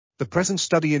The present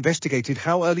study investigated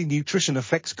how early nutrition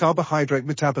affects carbohydrate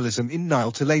metabolism in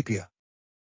Nile tilapia.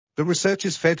 The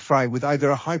researchers fed fry with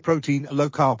either a high-protein,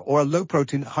 low-carb or a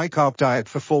low-protein, high-carb diet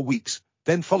for 4 weeks,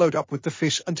 then followed up with the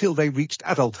fish until they reached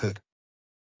adulthood.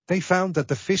 They found that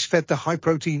the fish fed the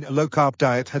high-protein, low-carb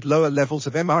diet had lower levels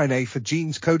of mRNA for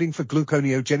genes coding for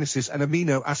gluconeogenesis and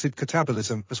amino acid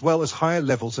catabolism, as well as higher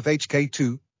levels of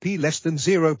HK2, p less than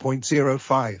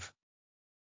 0.05.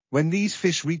 When these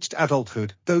fish reached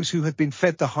adulthood, those who had been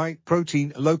fed the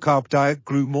high-protein, low-carb diet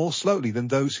grew more slowly than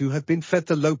those who had been fed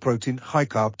the low-protein,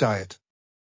 high-carb diet.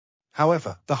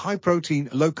 However, the high-protein,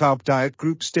 low-carb diet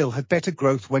group still had better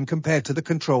growth when compared to the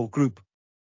control group.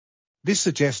 This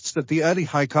suggests that the early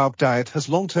high-carb diet has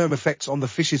long-term effects on the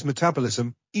fish's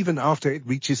metabolism, even after it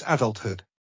reaches adulthood.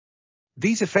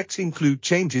 These effects include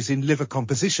changes in liver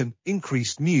composition,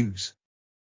 increased μs.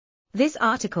 This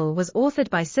article was authored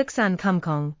by Suksan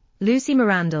Kumkhong, Lucie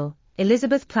Marandel,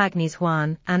 Elisabeth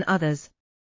Plagnes-Juan, and others.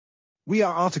 We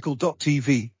are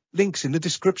RTCLTV, links in the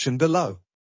description below.